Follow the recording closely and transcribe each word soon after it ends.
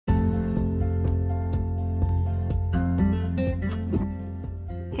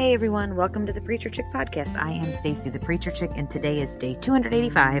Hey everyone, welcome to the Preacher Chick podcast. I am Stacy, the Preacher Chick, and today is day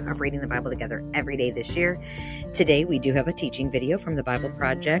 285 of reading the Bible together every day this year. Today we do have a teaching video from the Bible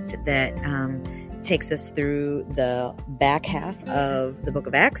Project that takes us through the back half of the book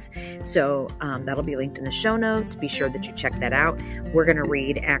of Acts. So that'll be linked in the show notes. Be sure that you check that out. We're going to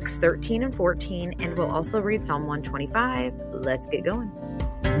read Acts 13 and 14, and we'll also read Psalm 125. Let's get going.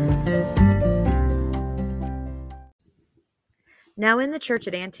 Now in the church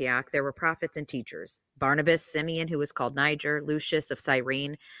at Antioch there were prophets and teachers: Barnabas, Simeon, who was called Niger, Lucius of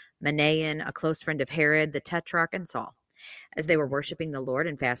Cyrene, Manaen, a close friend of Herod the Tetrarch, and Saul. As they were worshiping the Lord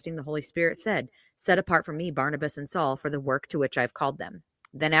and fasting, the Holy Spirit said, "Set apart for me Barnabas and Saul for the work to which I have called them."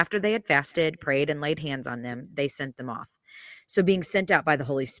 Then after they had fasted, prayed, and laid hands on them, they sent them off. So being sent out by the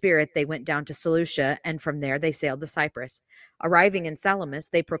Holy Spirit, they went down to Seleucia, and from there they sailed to Cyprus. Arriving in Salamis,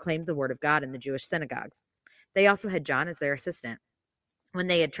 they proclaimed the word of God in the Jewish synagogues. They also had John as their assistant. When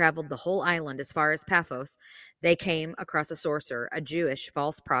they had traveled the whole island as far as Paphos, they came across a sorcerer, a Jewish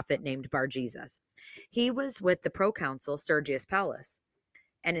false prophet named Bar-Jesus. He was with the proconsul Sergius Paulus,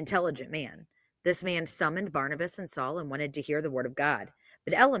 an intelligent man. This man summoned Barnabas and Saul and wanted to hear the word of God.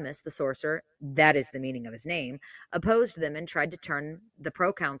 But Elymas, the sorcerer, that is the meaning of his name, opposed them and tried to turn the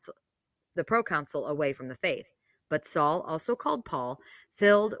proconsul away from the faith. But Saul, also called Paul,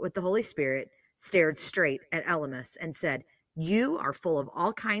 filled with the Holy Spirit, stared straight at Elymas and said, "You are full of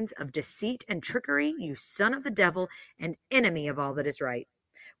all kinds of deceit and trickery, you son of the devil and enemy of all that is right.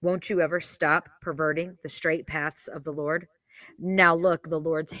 Won't you ever stop perverting the straight paths of the Lord? Now look, the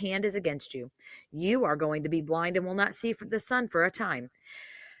Lord's hand is against you. You are going to be blind and will not see the sun for a time."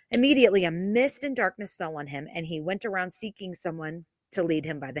 Immediately a mist and darkness fell on him, and he went around seeking someone to lead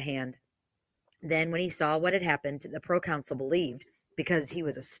him by the hand. Then when he saw what had happened, the proconsul believed, because he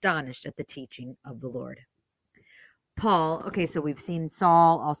was astonished at the teaching of the Lord. Paul, okay, so we've seen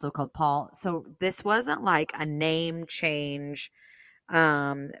Saul, also called Paul. So this wasn't like a name change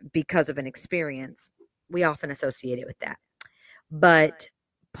because of an experience. We often associate it with that. But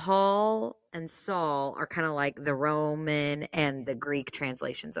Paul and Saul are kind of like the Roman and the Greek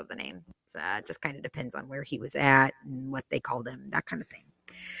translations of the name. So it just kind of depends on where he was at and what they called him, that kind of thing.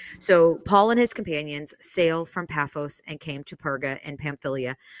 So Paul and his companions sailed from Paphos and came to Perga in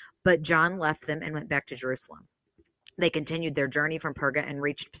Pamphylia, but John left them and went back to Jerusalem. They continued their journey from Perga and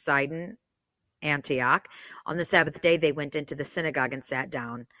reached Pisidian Antioch. On the Sabbath day, they went into the synagogue and sat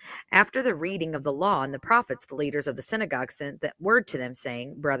down. After the reading of the law and the prophets, the leaders of the synagogue sent that word to them,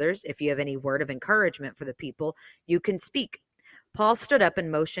 saying, "Brothers, if you have any word of encouragement for the people, you can speak." Paul stood up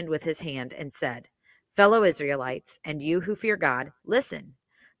and motioned with his hand and said, "Fellow Israelites, and you who fear God, listen.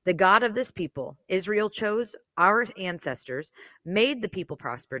 The God of this people, Israel, chose our ancestors, made the people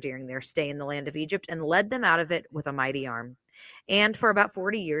prosper during their stay in the land of Egypt, and led them out of it with a mighty arm. And for about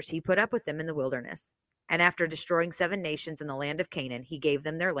 40 years he put up with them in the wilderness. And after destroying 7 nations in the land of Canaan, he gave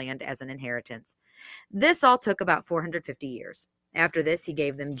them their land as an inheritance. This all took about 450 years. After this, he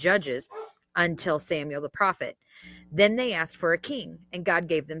gave them judges until Samuel the prophet. Then they asked for a king, and God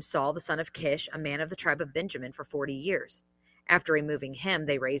gave them Saul the son of Kish, a man of the tribe of Benjamin, for 40 years. After removing him,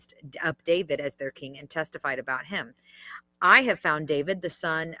 they raised up David as their king and testified about him, "I have found David, the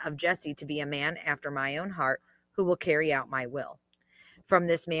son of Jesse, to be a man after my own heart, who will carry out my will." From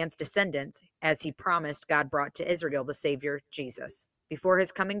this man's descendants, as he promised, God brought to Israel the Savior, Jesus. Before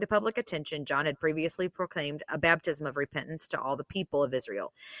his coming to public attention, John had previously proclaimed a baptism of repentance to all the people of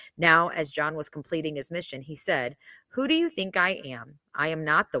Israel. Now, as John was completing his mission, he said, "Who do you think I am? I am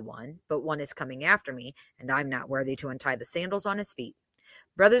not the one, but one is coming after me, and I'm not worthy to untie the sandals on his feet.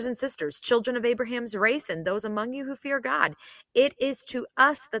 Brothers and sisters, children of Abraham's race, and those among you who fear God, it is to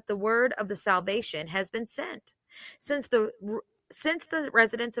us that the word of the salvation has been sent. Since the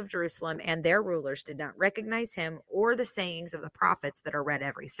residents of Jerusalem and their rulers did not recognize him or the sayings of the prophets that are read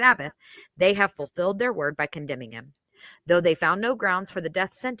every Sabbath, they have fulfilled their word by condemning him. Though they found no grounds for the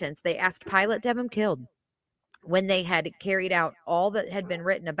death sentence, they asked Pilate to have him killed. When they had carried out all that had been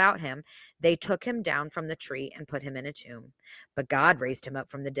written about him, they took him down from the tree and put him in a tomb. But God raised him up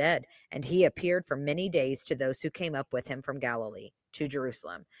from the dead, and he appeared for many days to those who came up with him from Galilee to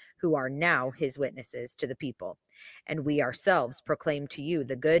Jerusalem, who are now his witnesses to the people. And we ourselves proclaim to you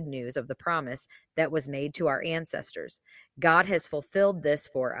the good news of the promise that was made to our ancestors. God has fulfilled this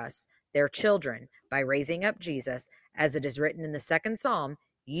for us, their children, by raising up Jesus, as it is written in the 2nd Psalm,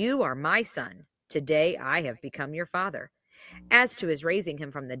 'You are my son. Today I have become your father.' As to his raising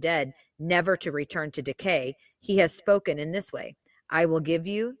him from the dead, never to return to decay, he has spoken in this way, 'I will give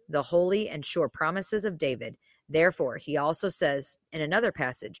you the holy and sure promises of David.' Therefore, he also says in another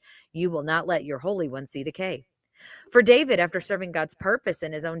passage, 'You will not let your Holy One see decay.' For David, after serving God's purpose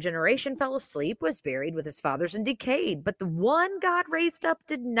in his own generation, fell asleep, was buried with his fathers, and decayed. But the one God raised up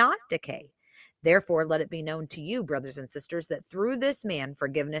did not decay. Therefore, let it be known to you, brothers and sisters, that through this man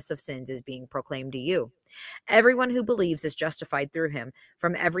forgiveness of sins is being proclaimed to you. Everyone who believes is justified through him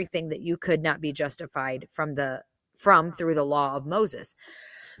from everything that you could not be justified from through the law of Moses.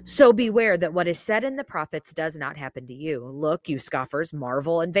 So beware that what is said in the prophets does not happen to you. Look, you scoffers,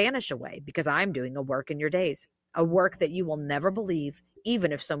 marvel and vanish away, because I am doing a work in your days, a work that you will never believe,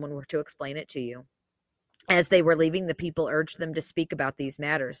 even if someone were to explain it to you. As they were leaving, the people urged them to speak about these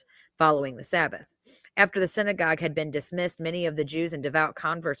matters following the Sabbath. After the synagogue had been dismissed, many of the Jews and devout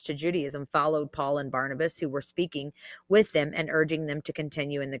converts to Judaism followed Paul and Barnabas, who were speaking with them and urging them to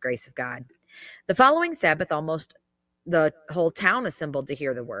continue in the grace of God. The following Sabbath, almost the whole town assembled to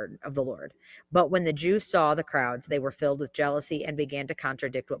hear the word of the Lord. But when the Jews saw the crowds, they were filled with jealousy and began to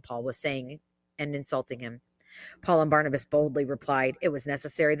contradict what Paul was saying and insulting him. Paul and Barnabas boldly replied, "It was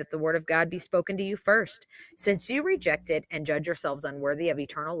necessary that the word of God be spoken to you first. Since you reject it and judge yourselves unworthy of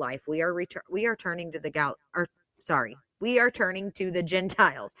eternal life, we are turning to the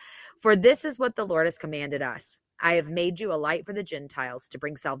Gentiles. For this is what the Lord has commanded us. I have made you a light for the Gentiles to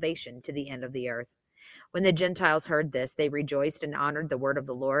bring salvation to the end of the earth." When the Gentiles heard this, they rejoiced and honored the word of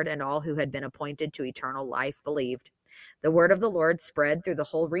the Lord, and all who had been appointed to eternal life believed. The word of the Lord spread through the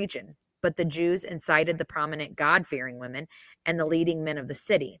whole region, but the Jews incited the prominent God-fearing women and the leading men of the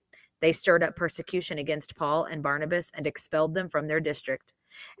city. They stirred up persecution against Paul and Barnabas and expelled them from their district.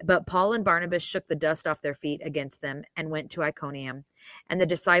 But Paul and Barnabas shook the dust off their feet against them and went to Iconium, and the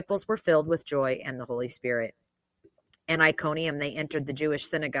disciples were filled with joy and the Holy Spirit. In Iconium, they entered the Jewish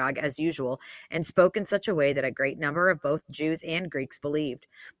synagogue as usual and spoke in such a way that a great number of both Jews and Greeks believed.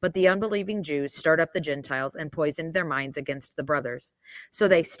 But the unbelieving Jews stirred up the Gentiles and poisoned their minds against the brothers. So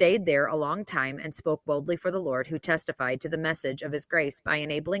they stayed there a long time and spoke boldly for the Lord, who testified to the message of his grace by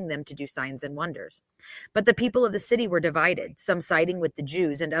enabling them to do signs and wonders. But the people of the city were divided, some siding with the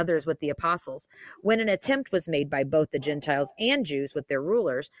Jews and others with the apostles. When an attempt was made by both the Gentiles and Jews with their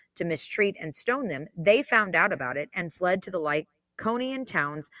rulers to mistreat and stone them, they found out about it and fled to the Lycaonian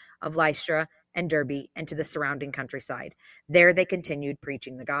towns of Lystra and Derbe and to the surrounding countryside. There they continued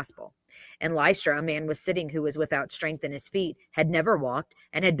preaching the gospel. In Lystra, a man was sitting who was without strength in his feet, had never walked,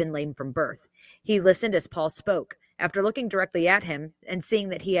 and had been lame from birth. He listened as Paul spoke. After looking directly at him and seeing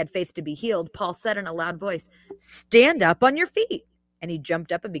that he had faith to be healed, Paul said in a loud voice, "Stand up on your feet." And he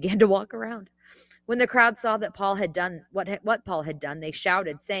jumped up and began to walk around. When the crowd saw that Paul had done what Paul had done, they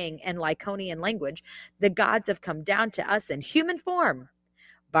shouted, saying in Lycaonian language, "The gods have come down to us in human form."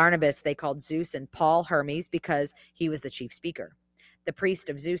 Barnabas they called Zeus, and Paul Hermes, because he was the chief speaker. The priest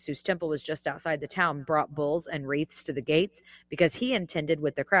of Zeus, whose temple was just outside the town, brought bulls and wreaths to the gates because he intended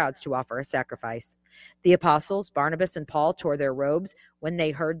with the crowds to offer a sacrifice. The apostles, Barnabas and Paul, tore their robes when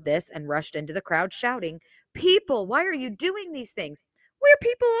they heard this and rushed into the crowd, shouting, "People, why are you doing these things? We're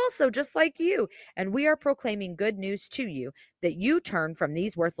people also, just like you, and we are proclaiming good news to you, that you turn from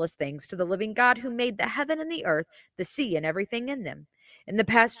these worthless things to the living God who made the heaven and the earth, the sea, and everything in them. In the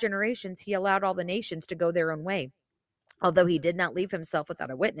past generations, he allowed all the nations to go their own way, although he did not leave himself without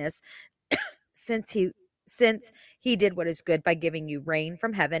a witness, since he did what is good by giving you rain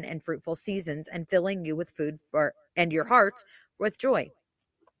from heaven and fruitful seasons and filling you with food and your hearts with joy."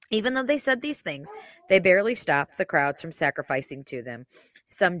 Even though they said these things, they barely stopped the crowds from sacrificing to them.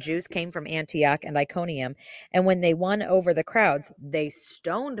 Some Jews came from Antioch and Iconium, and when they won over the crowds, they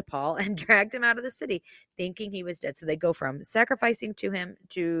stoned Paul and dragged him out of the city, thinking he was dead. So they go from sacrificing to him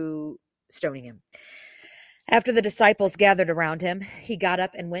to stoning him. After the disciples gathered around him, he got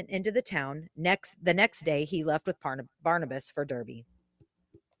up and went into the town. The next day, he left with Barnabas for Derbe.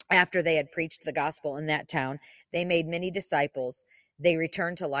 After they had preached the gospel in that town, they made many disciples. They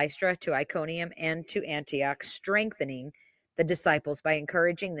returned to Lystra, to Iconium, and to Antioch, strengthening the disciples by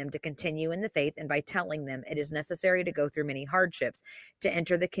encouraging them to continue in the faith and by telling them it is necessary to go through many hardships to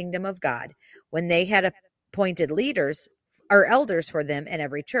enter the kingdom of God. When they had appointed leaders or elders for them in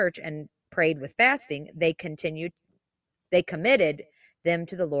every church and prayed with fasting, they committed them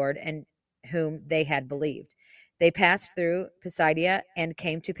to the Lord and whom they had believed. They passed through Pisidia and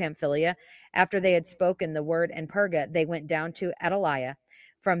came to Pamphylia. After they had spoken the word in Perga, they went down to Attalia.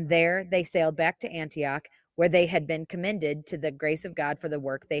 From there, they sailed back to Antioch, where they had been commended to the grace of God for the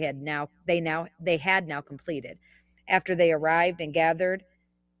work they had now completed. After they arrived and gathered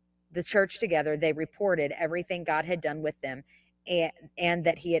the church together, they reported everything God had done with them, and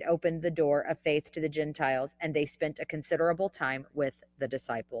that he had opened the door of faith to the Gentiles, and they spent a considerable time with the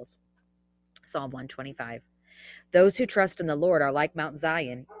disciples. Psalm 125. Those who trust in the Lord are like Mount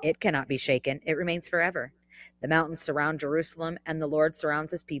Zion. It cannot be shaken. It remains forever. The mountains surround Jerusalem, and the Lord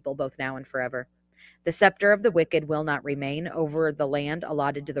surrounds his people both now and forever. The scepter of the wicked will not remain over the land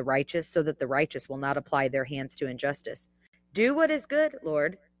allotted to the righteous, so that the righteous will not apply their hands to injustice. Do what is good,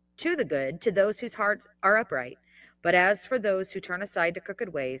 Lord, to the good, to those whose hearts are upright. But as for those who turn aside to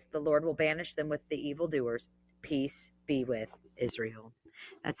crooked ways, the Lord will banish them with the evildoers. Peace be with Israel.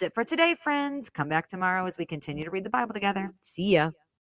 That's it for today, friends. Come back tomorrow as we continue to read the Bible together. See ya.